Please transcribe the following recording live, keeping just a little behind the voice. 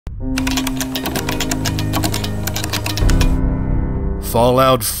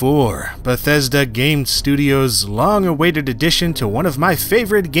Fallout 4, Bethesda Game Studios' long-awaited addition to one of my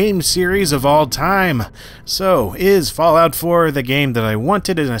favorite game series of all time. So, is Fallout 4 the game that I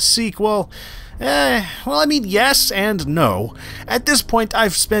wanted in a sequel? Well, I mean, yes and no. At this point,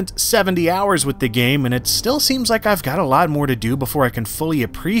 I've spent 70 hours with the game, and it still seems like I've got a lot more to do before I can fully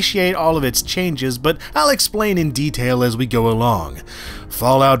appreciate all of its changes, but I'll explain in detail as we go along.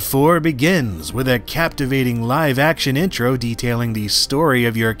 Fallout 4 begins with a captivating live-action intro detailing the story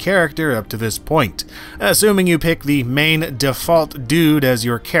of your character up to this point. Assuming you pick the main default dude as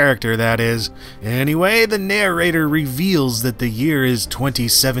your character, that is. Anyway, the narrator reveals that the year is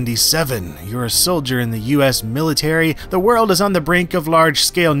 2077. You're a soldier in the US military. The world is on the brink of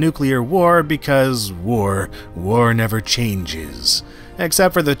large-scale nuclear war because war never changes.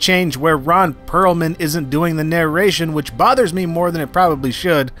 Except for the change where Ron Perlman isn't doing the narration, which bothers me more than it probably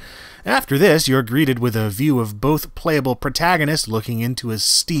should. After this, you're greeted with a view of both playable protagonists looking into a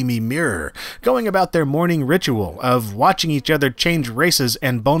steamy mirror, going about their morning ritual of watching each other change races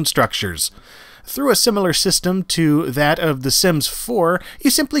and bone structures. Through a similar system to that of The Sims 4,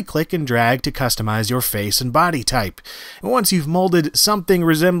 you simply click and drag to customize your face and body type. Once you've molded something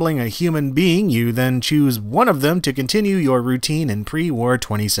resembling a human being, you then choose one of them to continue your routine in pre-war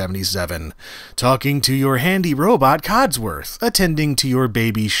 2077. Talking to your handy robot Codsworth, attending to your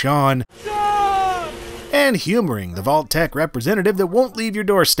baby Sean, and humoring the Vault Tech representative that won't leave your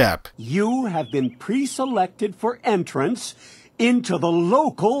doorstep. You have been pre-selected for entrance into the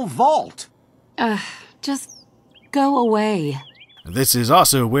local vault. Just go away. This is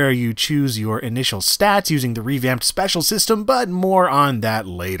also where you choose your initial stats using the revamped special system, but more on that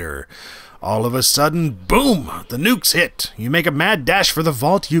later. All of a sudden, boom! The nukes hit. You make a mad dash for the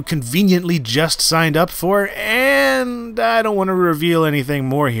vault you conveniently just signed up for, and I don't want to reveal anything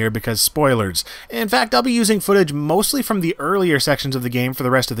more here because spoilers. In fact, I'll be using footage mostly from the earlier sections of the game for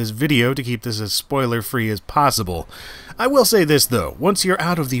the rest of this video to keep this as spoiler-free as possible. I will say this though, once you're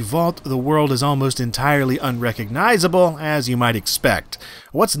out of the vault, the world is almost entirely unrecognizable, as you might expect.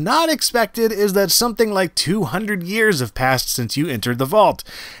 What's not expected is that something like 200 years have passed since you entered the vault,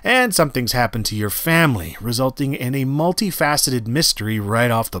 and something's happened to your family, resulting in a multifaceted mystery right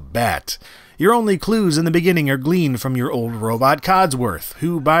off the bat. Your only clues in the beginning are gleaned from your old robot Codsworth,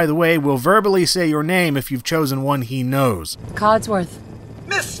 who, by the way, will verbally say your name if you've chosen one he knows. Codsworth.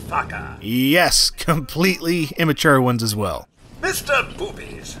 Miss Fucker. Yes, completely immature ones as well. Mr.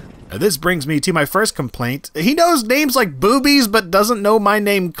 Boobies. This brings me to my first complaint. He knows names like Boobies, but doesn't know my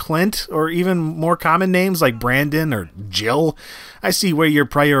name Clint, or even more common names like Brandon or Jill. I see where your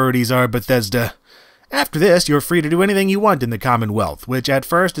priorities are, Bethesda. After this, you're free to do anything you want in the Commonwealth, which at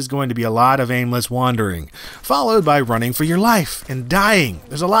first is going to be a lot of aimless wandering, followed by running for your life and dying.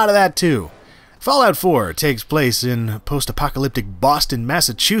 There's a lot of that too. Fallout 4 takes place in post-apocalyptic Boston,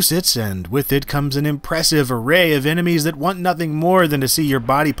 Massachusetts, and with it comes an impressive array of enemies that want nothing more than to see your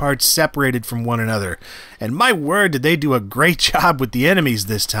body parts separated from one another. And my word, did they do a great job with the enemies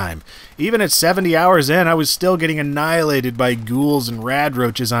this time. Even at 70 hours in, I was still getting annihilated by ghouls and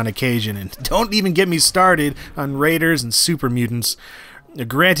radroaches on occasion, and don't even get me started on raiders and super mutants.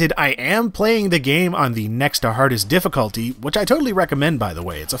 Granted, I am playing the game on the next to hardest difficulty, which I totally recommend, by the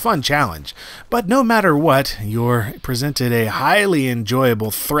way. It's a fun challenge. But no matter what, you're presented a highly enjoyable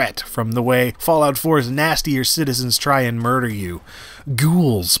threat from the way Fallout 4's nastier citizens try and murder you.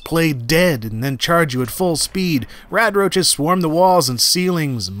 Ghouls play dead and then charge you at full speed. Radroaches swarm the walls and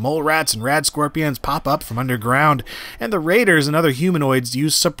ceilings. Mole rats and rad scorpions pop up from underground. And the raiders and other humanoids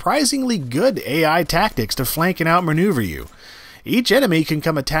use surprisingly good AI tactics to flank and outmaneuver you. Each enemy can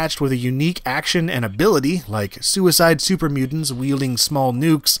come attached with a unique action and ability, like suicide super mutants wielding small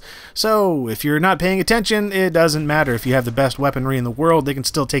nukes, so if you're not paying attention, it doesn't matter if you have the best weaponry in the world, they can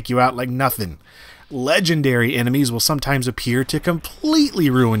still take you out like nothing. Legendary enemies will sometimes appear to completely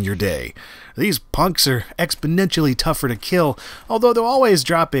ruin your day. These punks are exponentially tougher to kill, although they'll always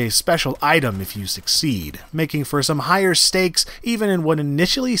drop a special item if you succeed, making for some higher stakes even in what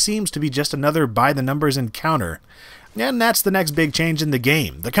initially seems to be just another by-the-numbers encounter. And that's the next big change in the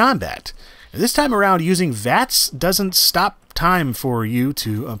game, the combat. This time around, using VATS doesn't stop time for you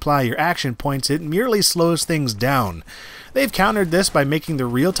to apply your action points, it merely slows things down. They've countered this by making the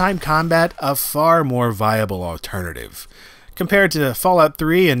real-time combat a far more viable alternative. Compared to Fallout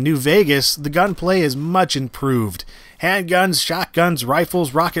 3 and New Vegas, the gunplay is much improved. Handguns, shotguns,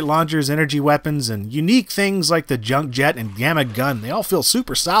 rifles, rocket launchers, energy weapons, and unique things like the junk jet and gamma gun, they all feel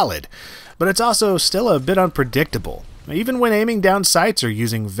super solid. But it's also still a bit unpredictable. Even when aiming down sights or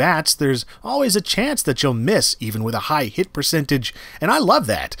using VATS, there's always a chance that you'll miss, even with a high hit percentage, and I love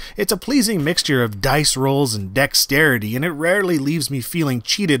that. It's a pleasing mixture of dice rolls and dexterity, and it rarely leaves me feeling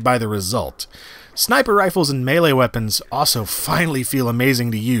cheated by the result. Sniper rifles and melee weapons also finally feel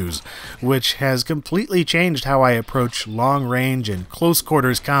amazing to use, which has completely changed how I approach long-range and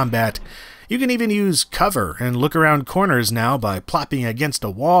close-quarters combat. You can even use cover and look around corners now by plopping against a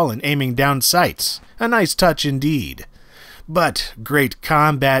wall and aiming down sights. A nice touch indeed. But great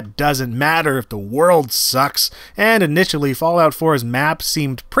combat doesn't matter if the world sucks, and initially Fallout 4's map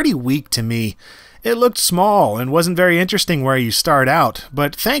seemed pretty weak to me. It looked small and wasn't very interesting where you start out,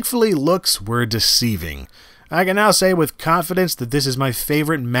 but thankfully looks were deceiving. I can now say with confidence that this is my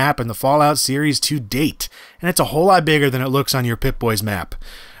favorite map in the Fallout series to date, and it's a whole lot bigger than it looks on your Pip-Boy's map.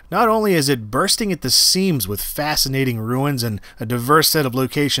 Not only is it bursting at the seams with fascinating ruins and a diverse set of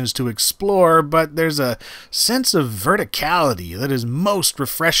locations to explore, but there's a sense of verticality that is most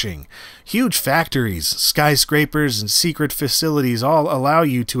refreshing. Huge factories, skyscrapers, and secret facilities all allow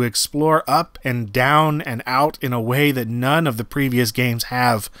you to explore up and down and out in a way that none of the previous games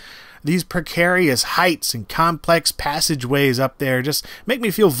have. These precarious heights and complex passageways up there just make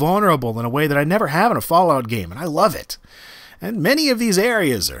me feel vulnerable in a way that I never have in a Fallout game, and I love it. And many of these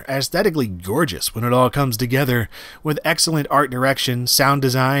areas are aesthetically gorgeous when it all comes together, with excellent art direction, sound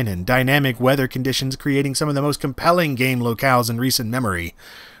design, and dynamic weather conditions creating some of the most compelling game locales in recent memory.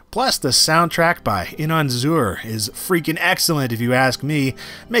 Plus, the soundtrack by Inon Zur is freaking excellent if you ask me,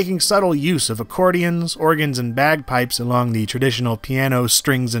 making subtle use of accordions, organs, and bagpipes along the traditional piano,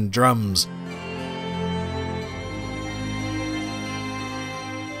 strings, and drums.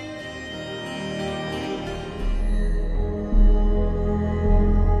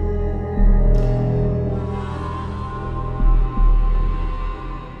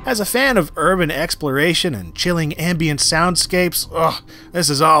 As a fan of urban exploration and chilling ambient soundscapes, this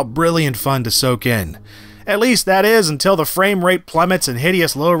is all brilliant fun to soak in. At least that is until the frame rate plummets and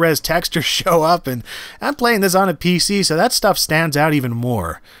hideous low-res textures show up, and I'm playing this on a PC, so that stuff stands out even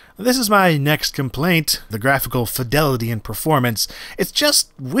more. This is my next complaint, the graphical fidelity and performance. It's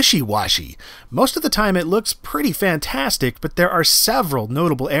just wishy-washy. Most of the time it looks pretty fantastic, but there are several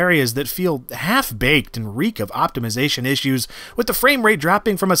notable areas that feel half-baked and reek of optimization issues, with the frame rate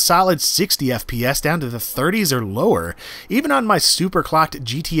dropping from a solid 60 FPS down to the 30s or lower, even on my super-clocked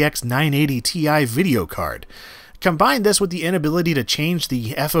GTX 980 Ti video card. Combine this with the inability to change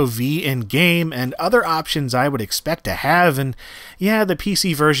the FOV in-game and other options I would expect to have, and yeah, the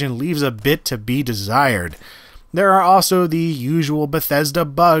PC version leaves a bit to be desired. There are also the usual Bethesda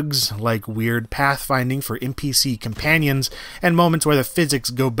bugs, like weird pathfinding for NPC companions, and moments where the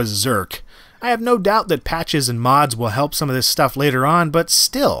physics go berserk. I have no doubt that patches and mods will help some of this stuff later on, but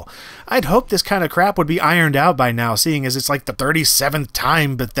still, I'd hope this kind of crap would be ironed out by now, seeing as it's like the 37th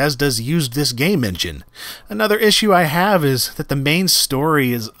time Bethesda's used this game engine. Another issue I have is that the main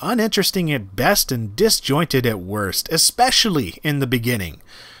story is uninteresting at best and disjointed at worst, especially in the beginning.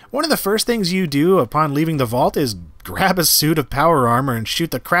 One of the first things you do upon leaving the vault is grab a suit of power armor and shoot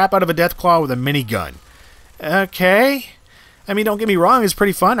the crap out of a Deathclaw with a minigun. Okay? I mean, don't get me wrong, it's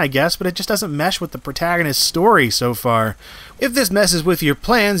pretty fun, I guess, but it just doesn't mesh with the protagonist's story so far. If this messes with your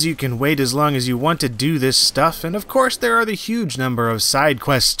plans, you can wait as long as you want to do this stuff, and of course there are the huge number of side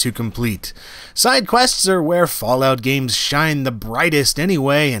quests to complete. Side quests are where Fallout games shine the brightest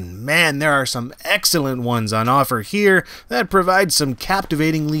anyway, and man, there are some excellent ones on offer here that provide some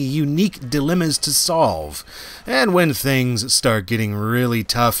captivatingly unique dilemmas to solve. And when things start getting really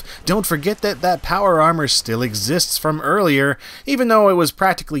tough, don't forget that that power armor still exists from earlier, even though it was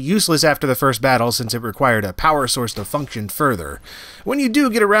practically useless after the first battle since it required a power source to function further. When you do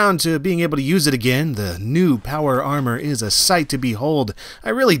get around to being able to use it again, the new power armor is a sight to behold. I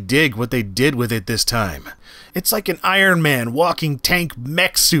really dig what they did with it this time. It's like an Iron Man walking tank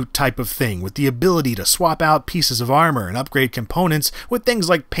mech suit type of thing, with the ability to swap out pieces of armor and upgrade components with things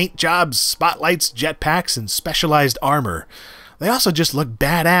like paint jobs, spotlights, jetpacks, and specialized armor. They also just look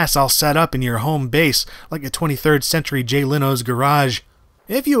badass all set up in your home base, like a 23rd century Jay Leno's garage.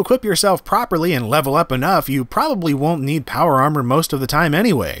 If you equip yourself properly and level up enough, you probably won't need power armor most of the time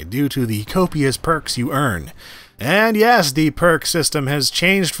anyway, due to the copious perks you earn. And yes, the perk system has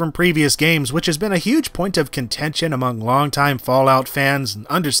changed from previous games, which has been a huge point of contention among longtime Fallout fans, and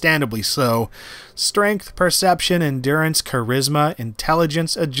understandably so. Strength, perception, endurance, charisma,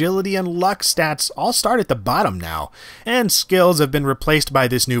 intelligence, agility, and luck stats all start at the bottom now, and skills have been replaced by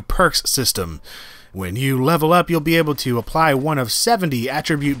this new perks system. When you level up, you'll be able to apply one of 70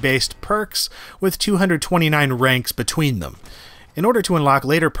 attribute-based perks with 229 ranks between them. In order to unlock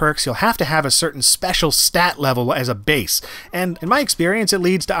later perks, you'll have to have a certain special stat level as a base, and in my experience it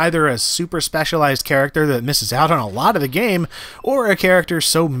leads to either a super specialized character that misses out on a lot of the game, or a character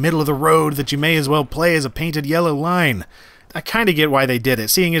so middle of the road that you may as well play as a painted yellow line. I kinda get why they did it,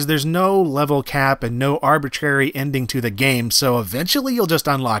 seeing as there's no level cap and no arbitrary ending to the game, so eventually you'll just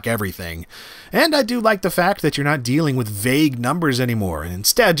unlock everything. And I do like the fact that you're not dealing with vague numbers anymore, and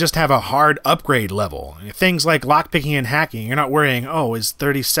instead just have a hard upgrade level. Things like lockpicking and hacking, you're not worrying, oh, is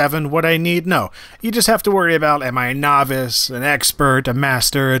 37 what I need? No, you just have to worry about, am I a novice, an expert, a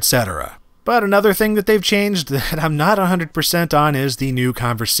master, etc. But another thing that they've changed that I'm not 100% on is the new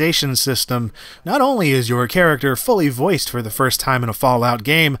conversation system. Not only is your character fully voiced for the first time in a Fallout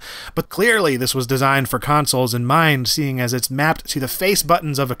game, but clearly this was designed for consoles in mind, seeing as it's mapped to the face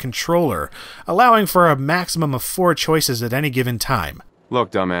buttons of a controller, allowing for a maximum of 4 choices at any given time. Look,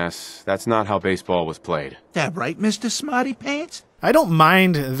 dumbass, that's not how baseball was played. That right, Mr. Smarty Pants? I don't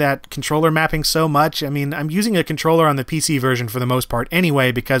mind that controller mapping so much. I mean, I'm using a controller on the PC version for the most part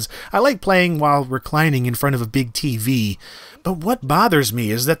anyway because I like playing while reclining in front of a big TV. But what bothers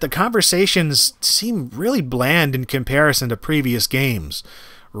me is that the conversations seem really bland in comparison to previous games.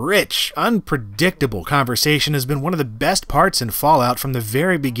 Rich, unpredictable conversation has been one of the best parts in Fallout from the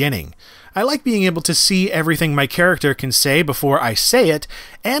very beginning. I like being able to see everything my character can say before I say it,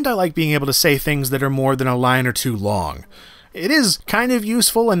 and I like being able to say things that are more than a line or two long. It is kind of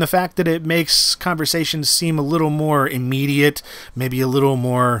useful in the fact that it makes conversations seem a little more immediate, maybe a little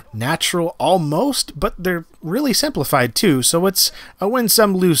more natural almost, but they're really simplified too, so it's a win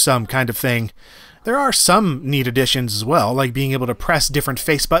some, lose some kind of thing. There are some neat additions as well, like being able to press different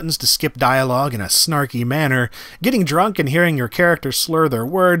face buttons to skip dialogue in a snarky manner, getting drunk and hearing your character slur their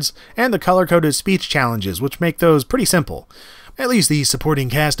words, and the color-coded speech challenges, which make those pretty simple. At least the supporting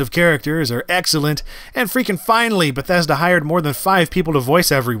cast of characters are excellent, and freaking finally, Bethesda hired more than 5 people to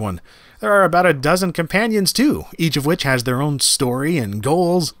voice everyone. There are about a dozen companions too, each of which has their own story and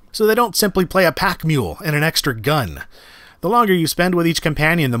goals, so they don't simply play a pack mule and an extra gun. The longer you spend with each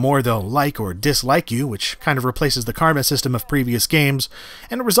companion, the more they'll like or dislike you, which kind of replaces the karma system of previous games,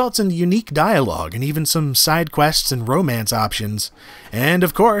 and it results in unique dialogue and even some side quests and romance options. And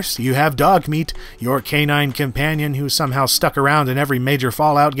of course, you have Dogmeat, your canine companion who somehow stuck around in every major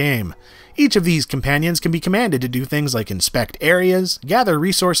Fallout game. Each of these companions can be commanded to do things like inspect areas, gather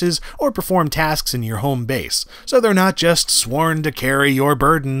resources, or perform tasks in your home base, so they're not just sworn to carry your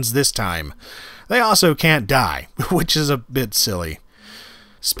burdens this time. They also can't die, which is a bit silly.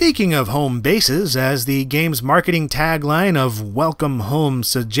 Speaking of home bases, as the game's marketing tagline of Welcome Home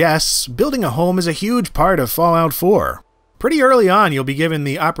suggests, building a home is a huge part of Fallout 4. Pretty early on, you'll be given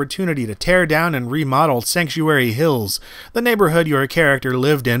the opportunity to tear down and remodel Sanctuary Hills, the neighborhood your character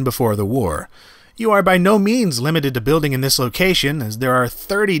lived in before the war. You are by no means limited to building in this location, as there are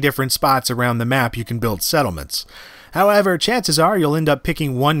 30 different spots around the map you can build settlements. However, chances are you'll end up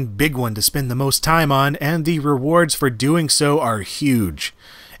picking one big one to spend the most time on, and the rewards for doing so are huge.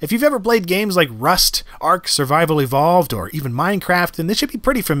 If you've ever played games like Rust, Ark Survival Evolved, or even Minecraft, then this should be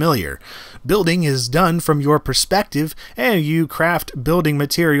pretty familiar. Building is done from your perspective, and you craft building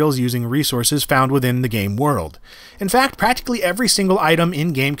materials using resources found within the game world. In fact, practically every single item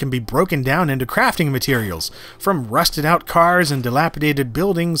in-game can be broken down into crafting materials, from rusted-out cars and dilapidated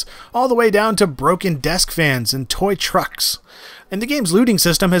buildings, all the way down to broken desk fans and toy trucks. And the game's looting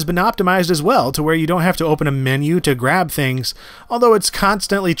system has been optimized as well, to where you don't have to open a menu to grab things, although it's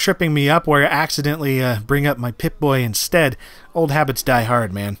constantly tripping me up where I accidentally bring up my Pip-boy instead. Old habits die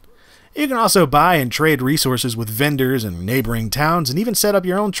hard, man. You can also buy and trade resources with vendors in neighboring towns, and even set up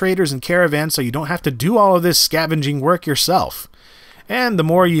your own traders and caravans so you don't have to do all of this scavenging work yourself. And the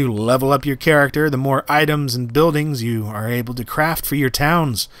more you level up your character, the more items and buildings you are able to craft for your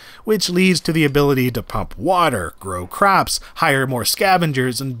towns, which leads to the ability to pump water, grow crops, hire more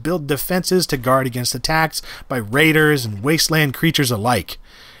scavengers, and build defenses to guard against attacks by raiders and wasteland creatures alike.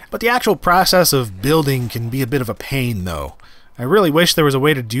 But the actual process of building can be a bit of a pain, though. I really wish there was a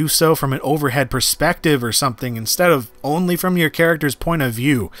way to do so from an overhead perspective or something, instead of only from your character's point of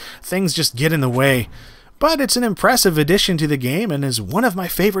view. Things just get in the way. But it's an impressive addition to the game and is one of my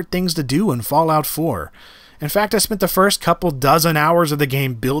favorite things to do in Fallout 4. In fact, I spent the first couple dozen hours of the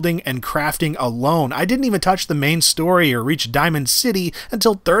game building and crafting alone. I didn't even touch the main story or reach Diamond City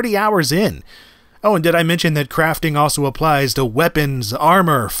until 30 hours in. Oh, and did I mention that crafting also applies to weapons,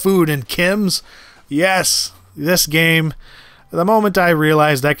 armor, food, and chems? Yes, this game. The moment I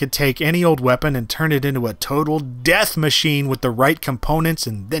realized I could take any old weapon and turn it into a total death machine with the right components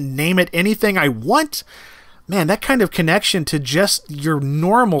and then name it anything I want, man, that kind of connection to just your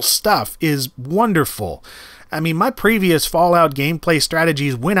normal stuff is wonderful. I mean, my previous Fallout gameplay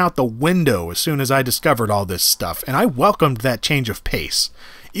strategies went out the window as soon as I discovered all this stuff, and I welcomed that change of pace.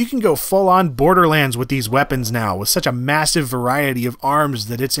 You can go full-on Borderlands with these weapons now, with such a massive variety of arms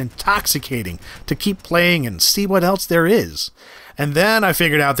that it's intoxicating to keep playing and see what else there is. And then I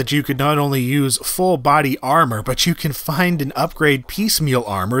figured out that you could not only use full-body armor, but you can find and upgrade piecemeal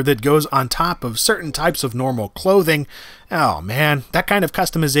armor that goes on top of certain types of normal clothing. Oh man, that kind of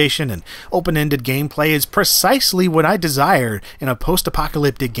customization and open-ended gameplay is precisely what I desire in a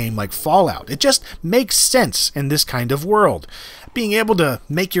post-apocalyptic game like Fallout. It just makes sense in this kind of world. Being able to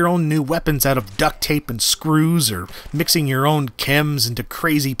make your own new weapons out of duct tape and screws, or mixing your own chems into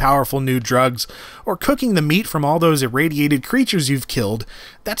crazy powerful new drugs, or cooking the meat from all those irradiated creatures you've killed,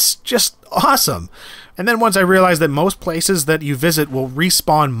 that's just awesome. And then once I realized that most places that you visit will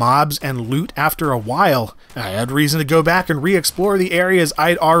respawn mobs and loot after a while, I had reason to go back and re-explore the areas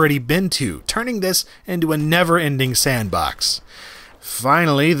I'd already been to, turning this into a never-ending sandbox.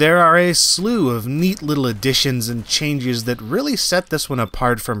 Finally, there are a slew of neat little additions and changes that really set this one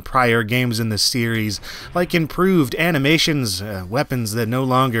apart from prior games in the series, like improved animations, weapons that no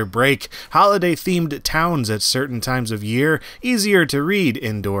longer break, holiday-themed towns at certain times of year, easier to read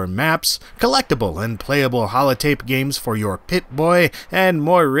indoor maps, collectible and playable holotape games for your Pip-Boy, and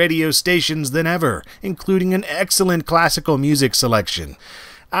more radio stations than ever, including an excellent classical music selection.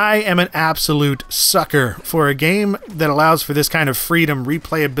 I am an absolute sucker for a game that allows for this kind of freedom,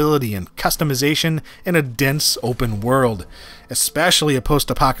 replayability, and customization in a dense open world, especially a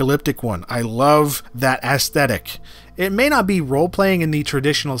post-apocalyptic one. I love that aesthetic. It may not be role-playing in the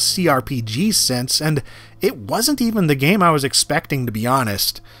traditional CRPG sense, and it wasn't even the game I was expecting, to be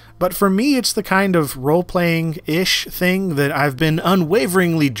honest. But for me, it's the kind of role-playing-ish thing that I've been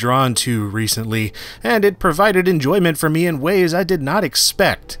unwaveringly drawn to recently, and it provided enjoyment for me in ways I did not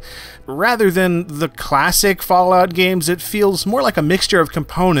expect. Rather than the classic Fallout games, it feels more like a mixture of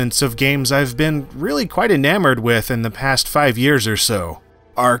components of games I've been really quite enamored with in the past 5 years or so.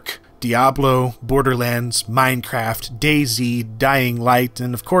 Ark, Diablo, Borderlands, Minecraft, DayZ, Dying Light,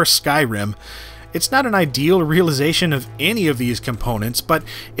 and of course Skyrim. It's not an ideal realization of any of these components, but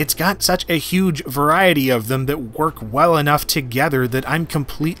it's got such a huge variety of them that work well enough together that I'm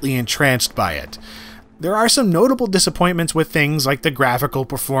completely entranced by it. There are some notable disappointments with things like the graphical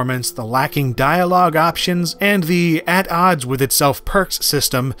performance, the lacking dialogue options, and the at odds with itself perks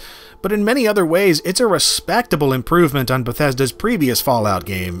system, but in many other ways, it's a respectable improvement on Bethesda's previous Fallout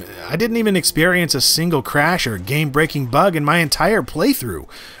game. I didn't even experience a single crash or game-breaking bug in my entire playthrough,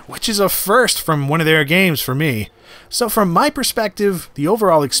 which is a first from one of their games for me. So from my perspective, the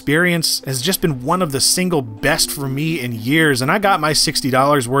overall experience has just been one of the single best for me in years, and I got my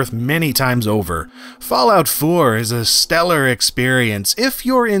 $60 worth many times over. Fallout 4 is a stellar experience if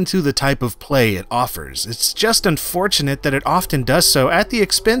you're into the type of play it offers. It's just unfortunate that it often does so at the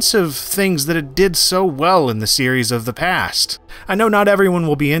expense of things that it did so well in the series of the past. I know not everyone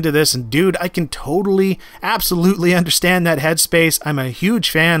will be into this, and dude, I can totally, absolutely understand that headspace. I'm a huge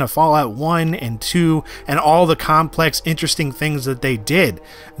fan of Fallout 1 and 2 and all the complex, interesting things that they did.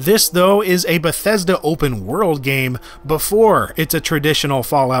 This, though, is a Bethesda open world game before it's a traditional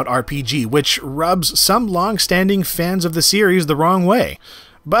Fallout RPG, which rubs some long-standing fans of the series the wrong way.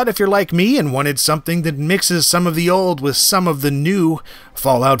 But if you're like me and wanted something that mixes some of the old with some of the new,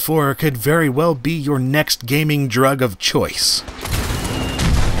 Fallout 4 could very well be your next gaming drug of choice.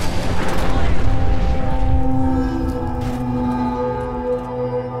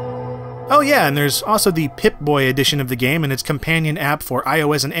 Oh yeah, and there's also the Pip-Boy edition of the game and its companion app for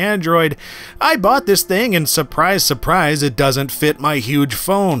iOS and Android. I bought this thing and surprise, surprise, it doesn't fit my huge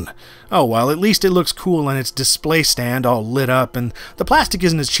phone. Oh well, at least it looks cool on its display stand all lit up, and the plastic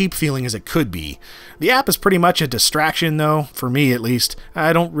isn't as cheap feeling as it could be. The app is pretty much a distraction though, for me at least.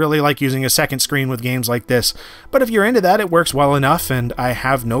 I don't really like using a second screen with games like this, but if you're into that, it works well enough, and I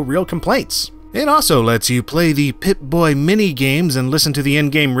have no real complaints. It also lets you play the Pip-Boy mini-games and listen to the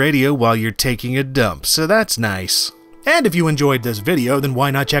in-game radio while you're taking a dump, so that's nice. And if you enjoyed this video, then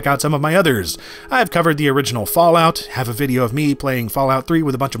why not check out some of my others? I've covered the original Fallout, have a video of me playing Fallout 3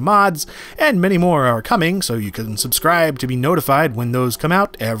 with a bunch of mods, and many more are coming, so you can subscribe to be notified when those come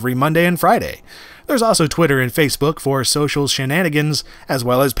out every Monday and Friday. There's also Twitter and Facebook for social shenanigans, as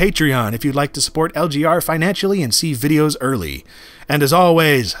well as Patreon if you'd like to support LGR financially and see videos early. And as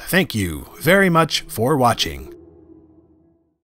always, thank you very much for watching.